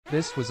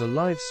This was a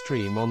live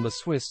stream on the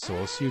Swiss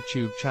Sauce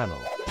YouTube channel.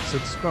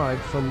 Subscribe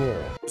for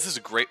more. This is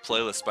a great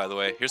playlist, by the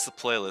way. Here's the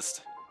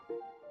playlist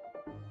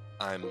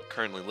I'm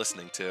currently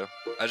listening to.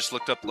 I just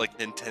looked up like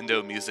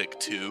Nintendo Music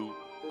 2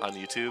 on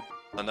YouTube.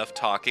 Enough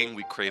talking,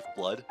 we crave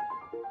blood.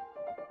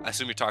 I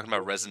assume you're talking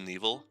about Resident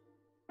Evil.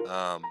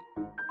 We'll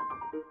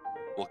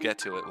get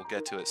to it. We'll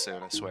get to it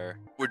soon, I swear.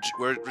 We're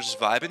just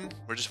vibing.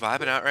 We're just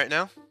vibing out right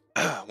now.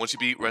 Once you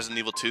beat Resident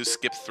Evil 2,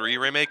 skip 3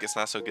 remake. It's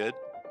not so good.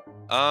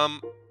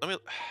 Let me...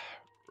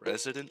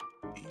 Resident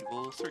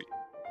Evil 3.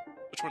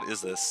 Which one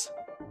is this?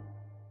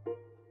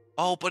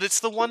 Oh, but it's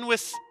the one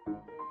with...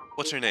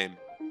 What's her name?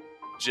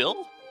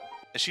 Jill?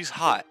 And she's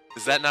hot.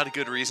 Is that not a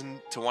good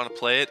reason to want to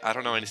play it? I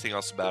don't know anything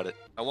else about it.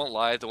 I won't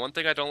lie. The one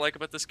thing I don't like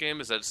about this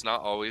game is that it's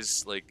not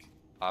always, like,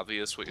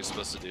 obvious what you're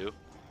supposed to do.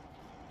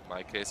 In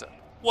my case...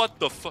 What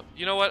the fuck?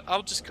 You know what?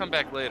 I'll just come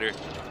back later.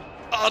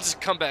 I'll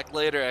just come back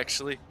later,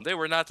 actually. They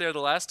were not there the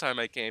last time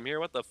I came here.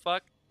 What the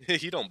fuck?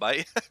 You don't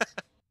bite.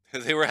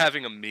 They were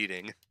having a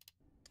meeting.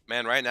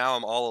 Man, right now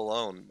I'm all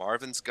alone.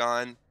 Marvin's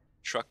gone.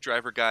 Truck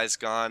driver guy's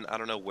gone. I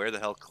don't know where the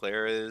hell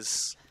Claire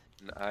is.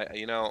 And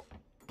you know,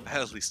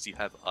 at least you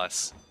have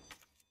us.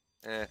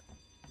 I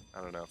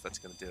don't know if that's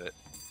gonna do it.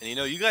 And you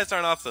know, you guys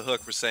aren't off the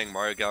hook for saying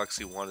Mario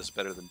Galaxy 1 is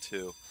better than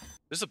 2.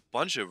 There's a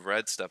bunch of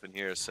red stuff in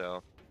here,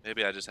 so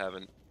maybe I just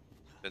haven't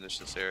finished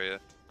this area.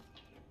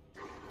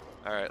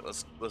 Alright,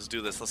 let's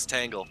do this. Let's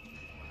tangle.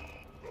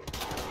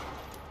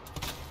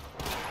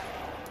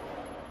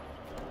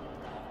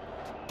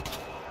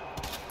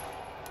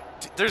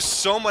 There's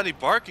so many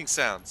barking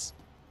sounds.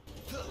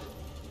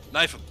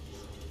 Knife him.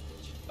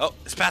 Oh,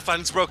 his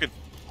pathfinding's broken.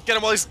 Get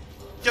him while he's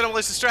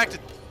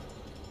distracted.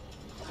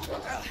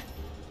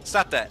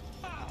 Stop that.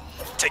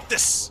 Take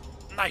this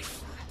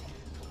knife.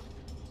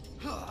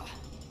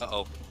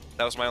 Uh-oh.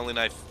 That was my only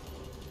knife.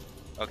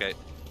 Okay.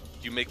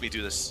 You make me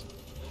do this.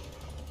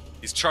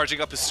 He's charging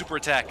up his super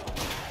attack.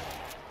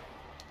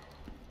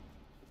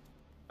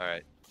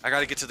 Alright. I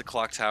gotta get to the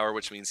clock tower,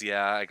 which means,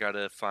 yeah, I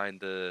gotta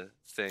find the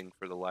thing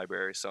for the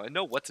library. So I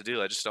know what to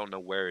do, I just don't know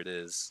where it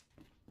is.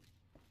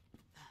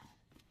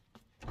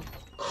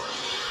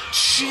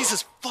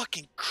 Jesus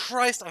fucking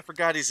Christ, I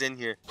forgot he's in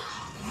here.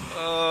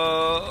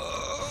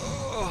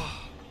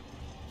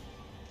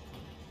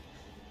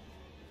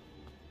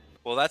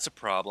 Well, that's a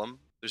problem.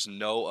 There's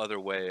no other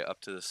way up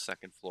to the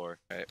second floor.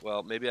 Alright,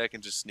 well, maybe I can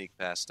just sneak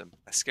past him.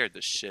 I scared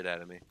the shit out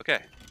of me.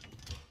 Okay.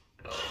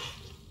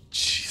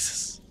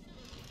 Jesus.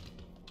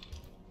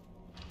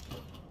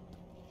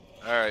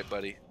 Alright,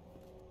 buddy.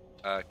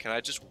 Can I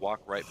just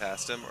walk right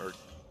past him, or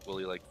will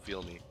he, like,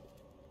 feel me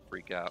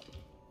freak out?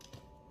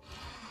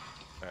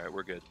 Alright,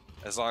 we're good.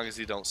 As long as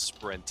he don't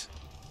sprint.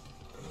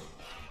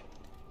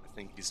 I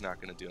think he's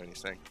not gonna do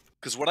anything.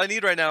 Because what I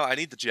need right now, I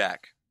need the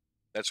jack.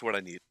 That's what I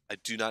need. I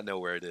do not know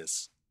where it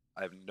is.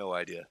 I have no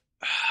idea.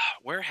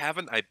 Where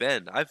haven't I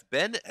been? I've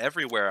been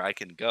everywhere I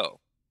can go.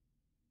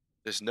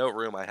 There's no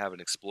room I haven't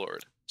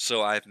explored.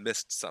 So I've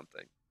missed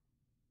something.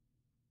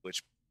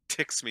 Which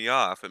ticks me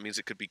off. It means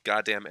it could be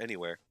goddamn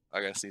anywhere.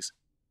 I gotta sneeze.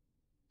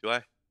 Do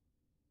I?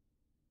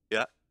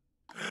 Yeah.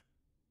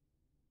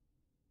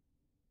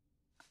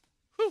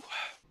 Whew.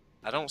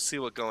 I don't see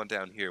what going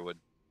down here would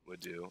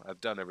do.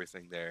 I've done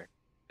everything there.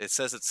 It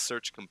says it's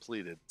search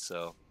completed,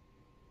 so...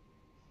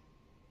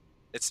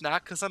 It's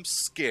not because I'm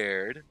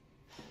scared.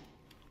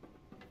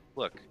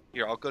 Look,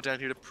 here, I'll go down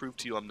here to prove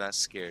to you I'm not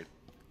scared.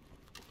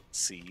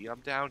 See,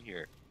 I'm down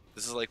here.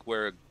 This is like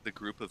where the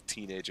group of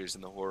teenagers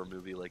in the horror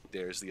movie like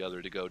dares the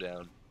other to go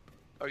down.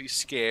 Are you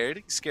scared?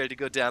 You scared to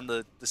go down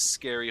the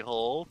scary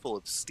hole full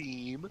of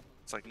steam?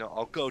 It's like, no,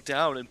 I'll go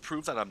down and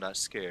prove that I'm not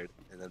scared.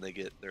 And then they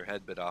get their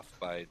head bit off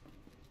by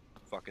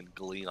fucking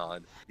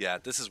Gleon. Yeah,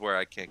 this is where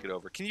I can't get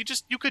over. Can you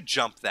just, you could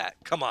jump that.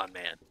 Come on,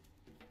 man.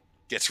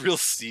 Gets real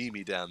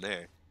steamy down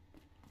there.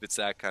 It's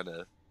that kind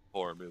of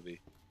horror movie.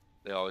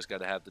 They always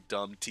got to have the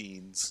dumb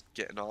teens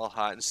getting all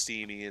hot and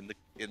steamy in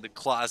the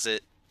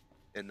closet,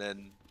 and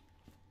then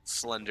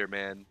Slender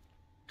Man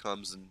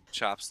comes and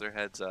chops their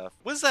heads off.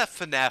 When's that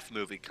FNAF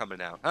movie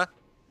coming out, huh?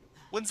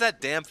 When's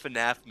that damn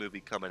FNAF movie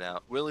coming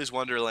out? Willy's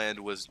Wonderland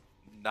was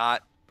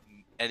not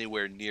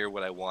anywhere near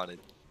what I wanted.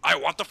 I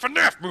want the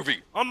FNAF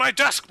movie on my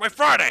desk by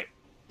Friday,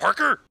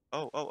 Parker.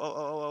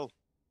 Oh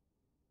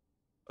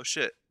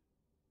shit.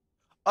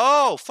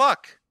 Oh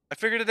fuck! I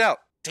figured it out.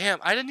 Damn,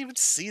 I didn't even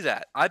see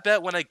that. I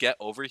bet when I get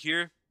over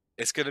here,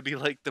 it's gonna be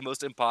like the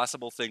most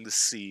impossible thing to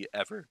see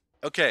ever.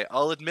 Okay,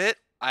 I'll admit,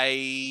 I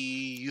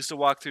used to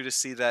walk through to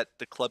see that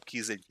the club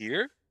key's in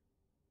here,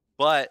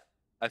 but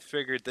I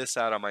figured this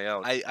out on my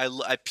own.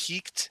 I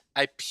peeked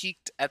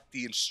at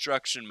the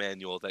instruction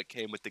manual that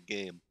came with the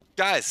game.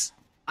 Guys,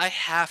 I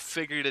half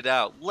figured it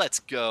out. Let's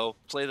go.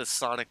 Play the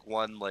Sonic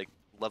 1, like,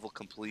 level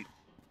complete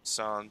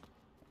song.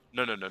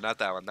 No, not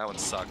that one. That one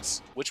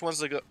sucks. Which one's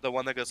the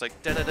one that goes like...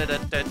 Was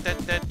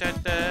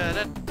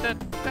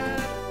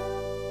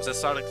that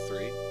Sonic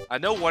 3? I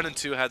know 1 and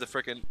 2 had the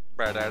frickin'...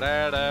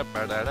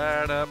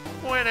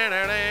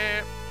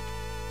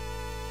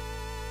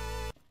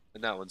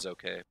 And that one's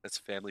okay. That's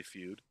Family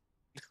Feud.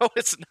 No,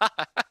 it's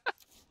not.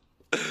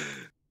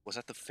 Was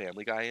that the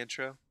Family Guy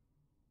intro?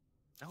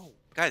 No.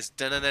 Guys.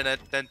 Dun dun dun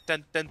dun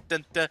dun dun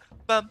dun dun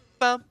bum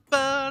bum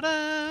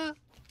ba.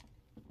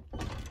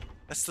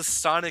 That's the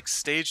Sonic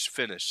stage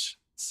finish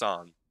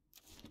song.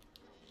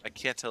 I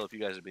can't tell if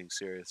you guys are being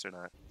serious or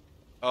not.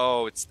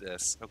 Oh, it's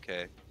this.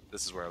 Okay.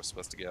 This is where I was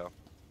supposed to go.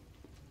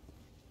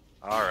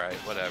 Alright,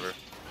 whatever.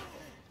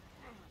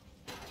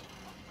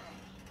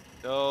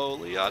 No,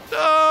 Leon,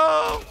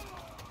 no!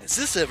 Has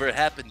this ever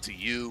happened to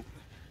you?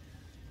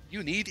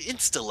 You need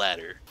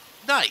Instaladder.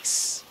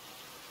 Nice!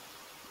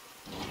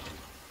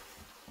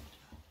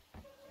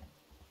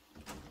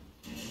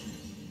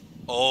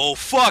 Oh,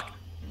 fuck!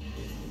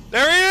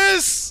 There he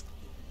is!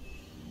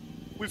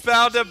 We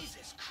found him!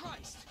 Jesus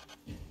Christ.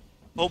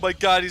 Oh my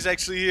god, he's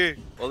actually here.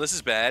 Well, this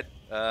is bad.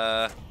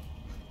 Oh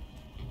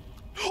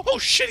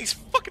shit, he's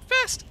fucking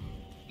fast!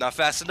 Not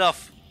fast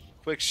enough.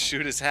 Quick,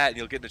 shoot his hat and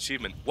you'll get an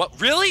achievement. What,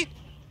 really?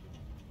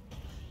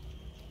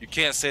 You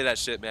can't say that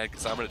shit, man,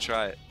 because I'm gonna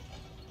try it.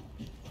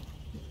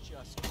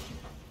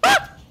 Ah!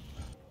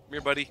 Come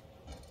here, buddy.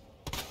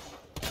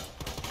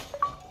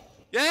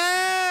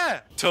 Yeah!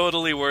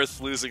 Totally worth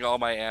losing all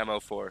my ammo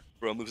for.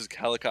 Bro moves his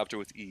helicopter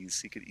with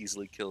ease. He could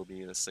easily kill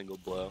me in a single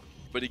blow.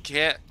 But he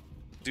can't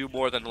do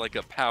more than like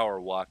a power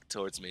walk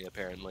towards me,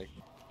 apparently.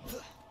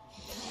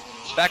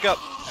 Back up!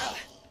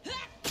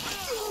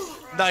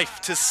 Knife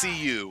to see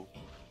you!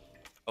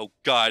 Oh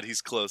god,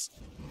 he's close.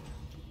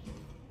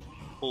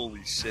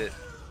 Holy shit.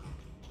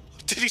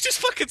 Did he just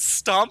fucking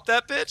stomp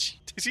that bitch?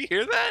 Did you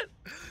hear that?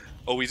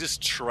 Oh, he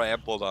just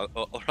trampled on,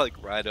 like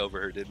right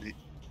over her, didn't he?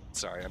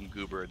 Sorry, I'm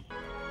goobering.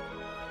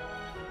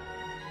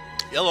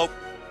 Yellow.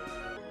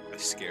 I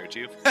scared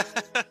you.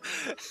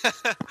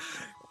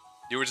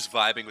 You were just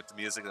vibing with the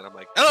music, and I'm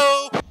like,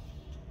 hello!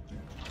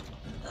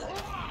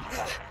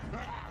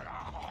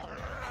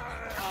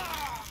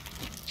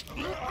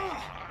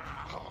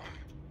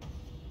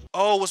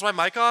 Oh, was my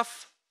mic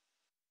off?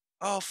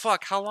 Oh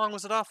fuck, how long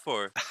was it off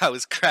for? I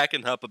was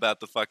cracking up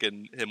about the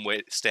fucking him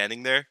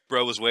standing there.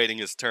 Bro was waiting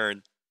his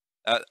turn.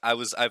 I've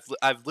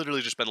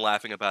literally just been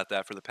laughing about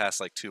that for the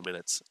past like 2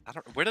 minutes.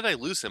 Where did I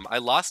lose him? I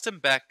lost him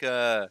back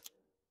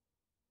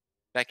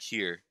back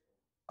here.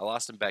 I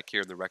lost him back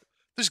here in the wreck.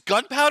 There's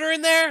gunpowder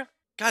in there?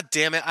 God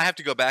damn it, I have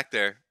to go back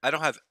there. I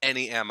don't have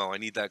any ammo. I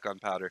need that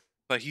gunpowder.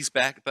 But he's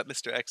back, but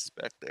Mr. X is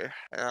back there.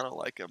 And I don't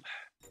like him.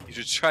 You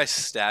should try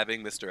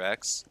stabbing Mr.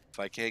 X. If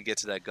I can't get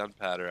to that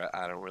gunpowder,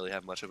 I don't really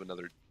have much of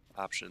another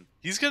option.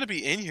 He's gonna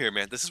be in here,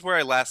 man. This is where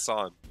I last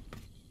saw him.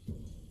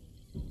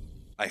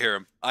 I hear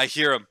him. I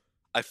hear him.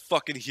 I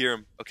fucking hear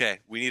him. Okay,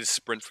 we need a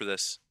sprint for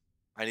this.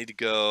 I need to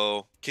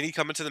go... Can he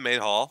come into the main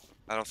hall?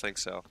 I don't think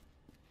so.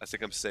 I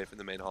think I'm safe in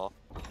the main hall.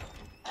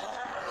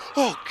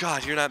 Oh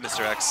god, you're not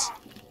Mr. X.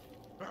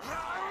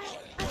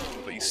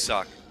 But you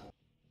suck.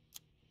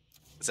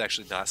 It's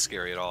actually not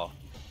scary at all.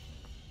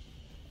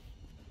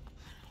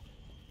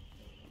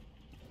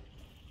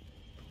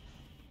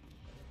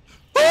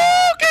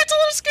 Oh, okay, it's a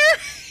little scary!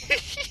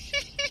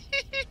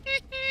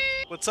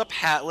 What's up,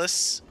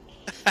 Hatless?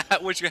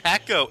 Where'd your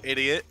hat go,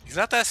 idiot? He's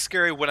not that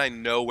scary when I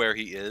know where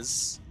he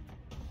is.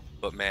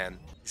 But man,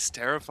 he's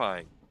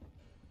terrifying.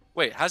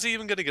 Wait, how's he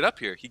even gonna get up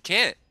here? He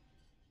can't.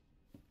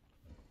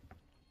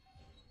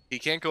 He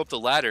can't go up the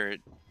ladder.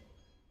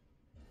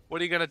 What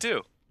are you gonna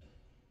do?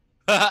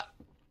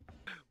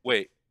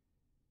 Wait.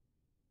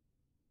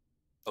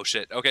 Oh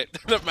shit, okay.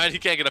 Never mind, he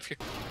can't get up here.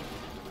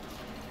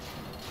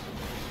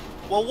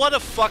 Well, what a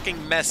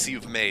fucking mess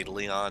you've made,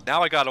 Leon.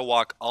 Now I gotta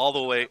walk all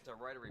the way. I have to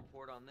write a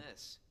report on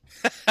this.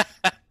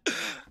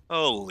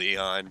 Oh,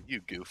 Leon,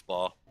 you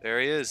goofball. There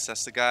he is.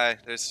 That's the guy.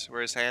 There's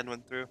where his hand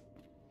went through.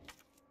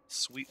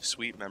 Sweet,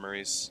 sweet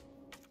memories.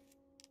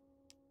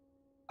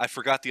 I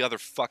forgot the other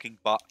fucking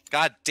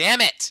God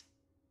damn it!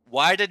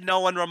 Why did no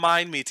one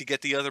remind me to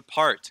get the other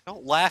part?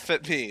 Don't laugh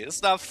at me.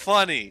 It's not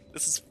funny.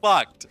 This is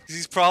fucked.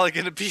 He's probably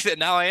gonna beat it.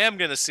 Now I am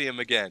gonna see him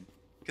again.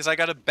 Because I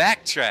gotta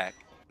backtrack.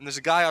 And there's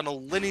a guy on a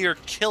linear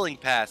killing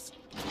path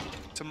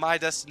to my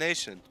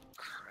destination.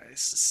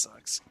 Christ, this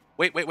sucks.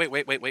 Wait.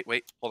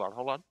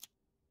 Hold on.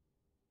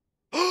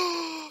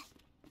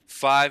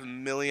 5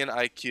 million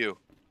IQ.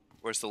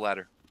 Where's the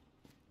ladder?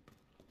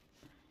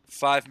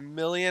 5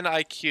 million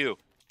IQ.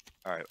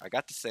 Alright, I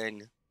got the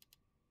thing. I'm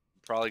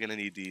probably gonna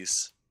need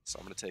these, so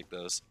I'm gonna take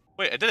those.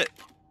 Wait, I did it!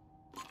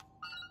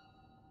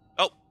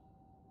 Oh!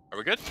 Are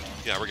we good?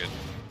 Yeah, we're good.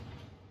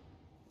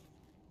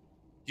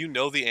 You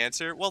know the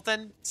answer? Well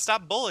then,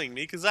 stop bullying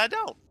me, because I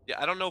don't. Yeah,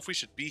 I don't know if we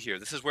should be here.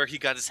 This is where he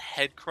got his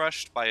head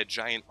crushed by a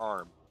giant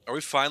arm. Are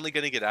we finally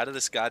gonna get out of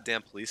this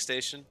goddamn police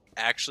station?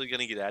 Actually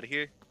gonna get out of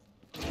here?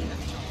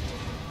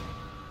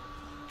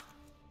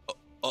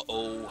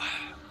 Uh-oh.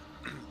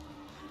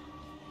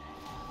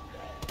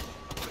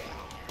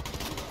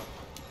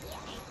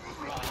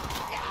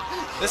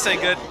 This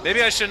ain't good.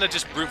 Maybe I shouldn't have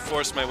just brute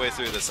forced my way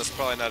through this. That's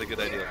probably not a good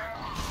idea.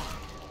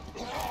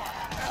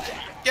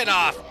 Get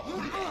off!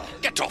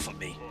 Get off of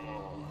me!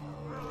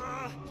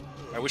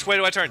 Alright, which way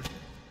do I turn?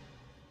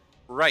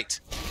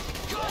 Right.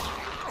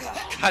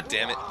 God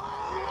damn it.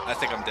 I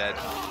think I'm dead.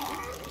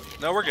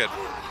 No, we're good.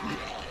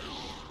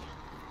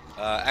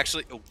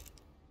 Actually, oh.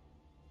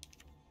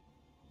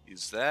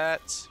 Use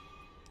that.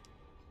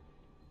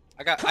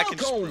 I can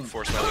just brute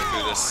force my way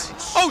through this.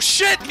 Oh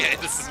shit! Yeah,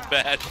 this is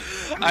bad.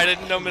 I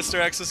didn't know Mr.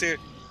 X was here.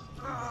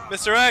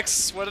 Mr.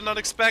 X, what an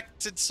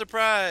unexpected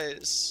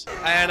surprise.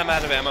 And I'm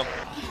out of ammo.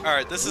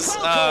 Alright, this is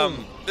a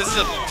this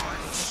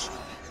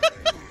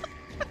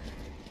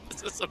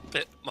is a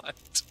bit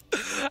much.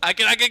 I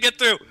can get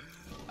through.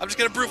 I'm just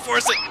gonna brute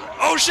force it.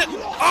 Oh shit!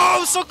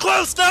 Oh, so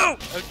close! No!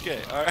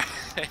 Okay, alright.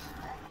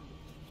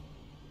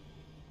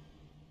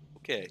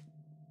 Okay.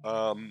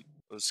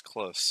 It was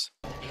close.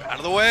 Out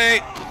of the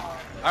way!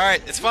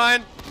 Alright, it's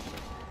fine.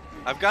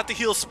 I've got the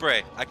heal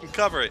spray. I can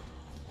cover it.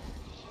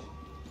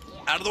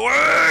 Out of the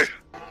way!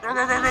 Go,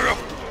 go, go, go, go!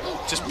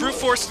 Just brute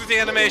force through the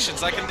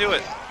animations. I can do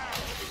it.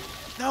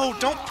 No,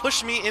 don't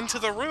push me into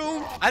the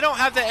room. I don't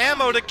have the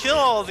ammo to kill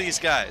all of these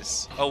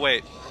guys. Oh,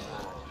 wait.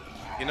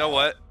 You know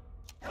what?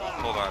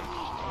 Hold on.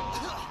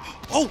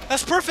 Oh,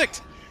 that's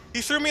perfect!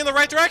 He threw me in the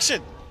right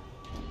direction!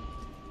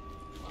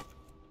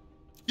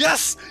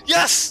 Yes!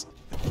 Yes!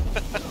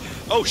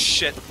 Oh,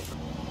 shit.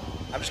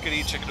 I'm just gonna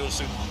eat chicken noodle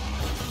soup.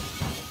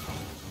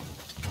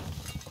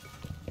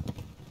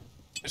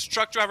 This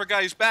truck driver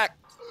guy is back.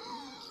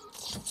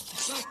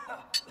 This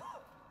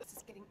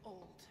is getting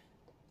old.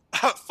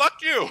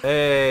 Fuck you!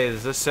 Hey,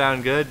 does this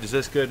sound good? Is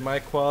this good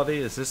mic quality?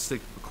 Is this the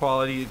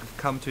quality you've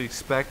come to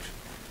expect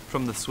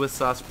from the Swiss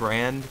Sauce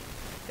brand?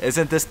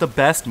 Isn't this the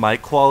best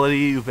mic quality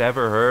you've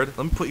ever heard?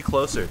 Let me put you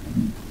closer.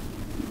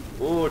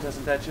 Oh,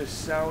 doesn't that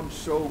just sound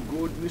so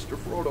good, Mr.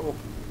 Frodo?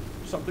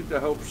 Something to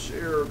help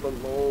share the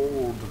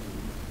load.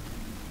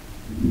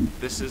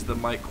 This is the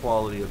mic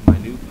quality of my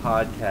new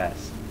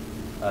podcast.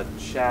 A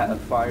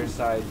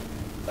fireside,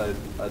 a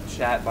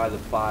chat by the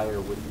fire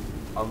with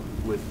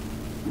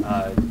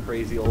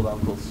crazy old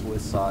Uncle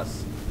Swiss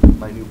Sauce.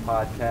 My new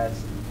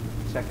podcast.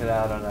 Check it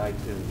out on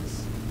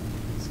iTunes.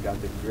 It's got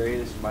the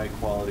greatest mic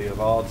quality of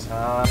all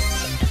time.